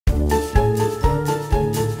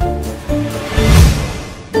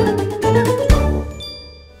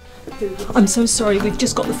I'm so sorry, we've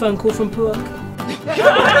just got the phone call from Purim. What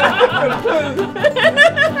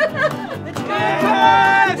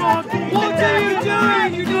are you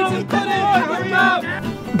doing? You need to put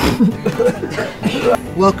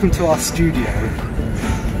it. Welcome to our studio.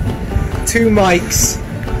 2 mics,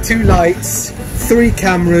 2 lights, 3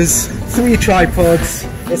 cameras, 3 tripods.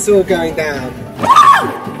 It's all going down.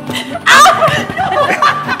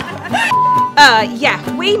 Yeah,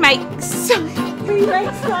 we make science.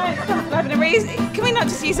 Can we not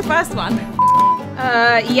just use the first one?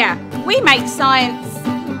 Yeah, we make science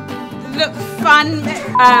look fun.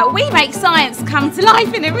 We make science come to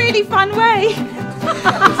life in a really fun way.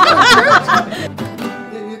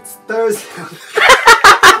 It's Thursday.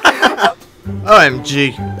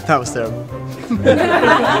 OMG, that was terrible.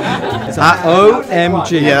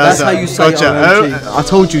 OMG. Yeah, that's how you say OMG. I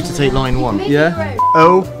told you to take line 1. Yeah?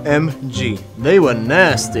 OMG. They were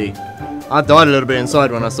nasty. I died a little bit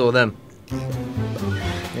inside when I saw them.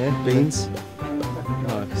 Yeah, beans.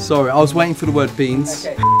 No, sorry, I was waiting for the word beans.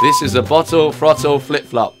 Okay. This is a bottle, throttle, flip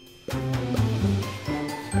flop.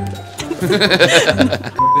 This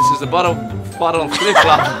is a bottle, flip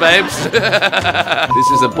flop, babes. This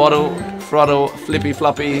is a bottle, throttle, flippy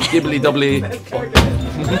floppy, gibbly doubly.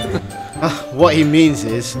 What he means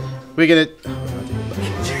is, we're gonna...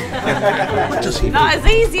 Not as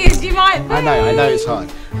easy as you might think. I know it's hard.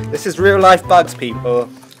 This is real life bugs, people.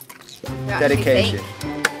 Dedication.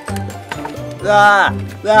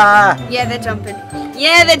 Yeah, they're jumping.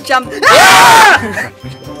 Yeah, they're jumping.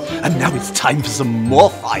 And now it's time for some more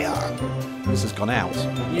fire. This has gone out.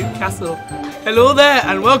 Newcastle. Hello there,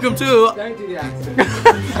 and welcome to. Don't do the accent.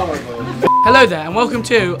 It's horrible. Hello there, and welcome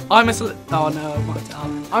to. I'm a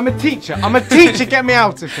teacher. I'm a teacher. Get me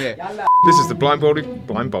out of here. This is the blindfolded.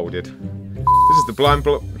 This is the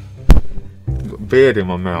blindfolded. Beard in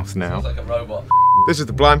my mouth now. Sounds like a robot. This is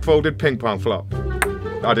the blindfolded ping pong flop.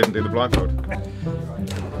 I didn't do the blindfold.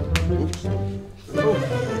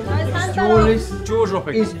 Jaw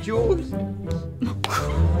dropping. Is Jaws?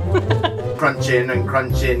 Crunching and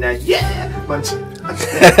crunching and yeah! Munch.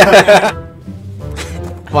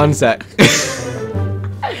 1 sec.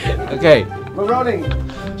 Okay. We're running.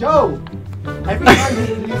 Joe! Every time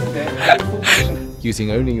he uses it,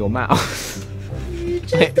 Using only your mouth.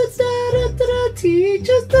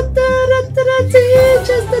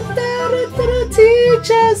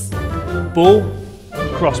 Teachers. Ball,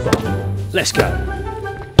 crossbar. Let's go.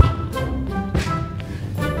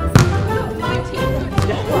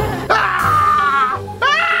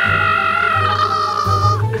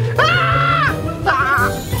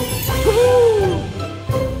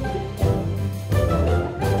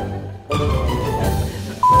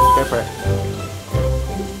 Go for it.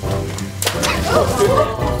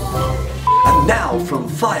 And now from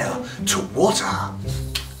fire to water.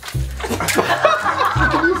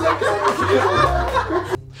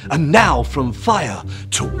 And now from fire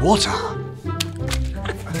to water.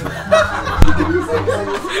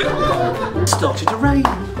 Started to rain.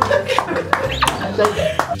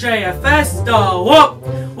 JFS star, whoop,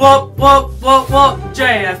 whoop, whoop, whoop, whoop,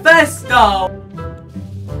 JFS star.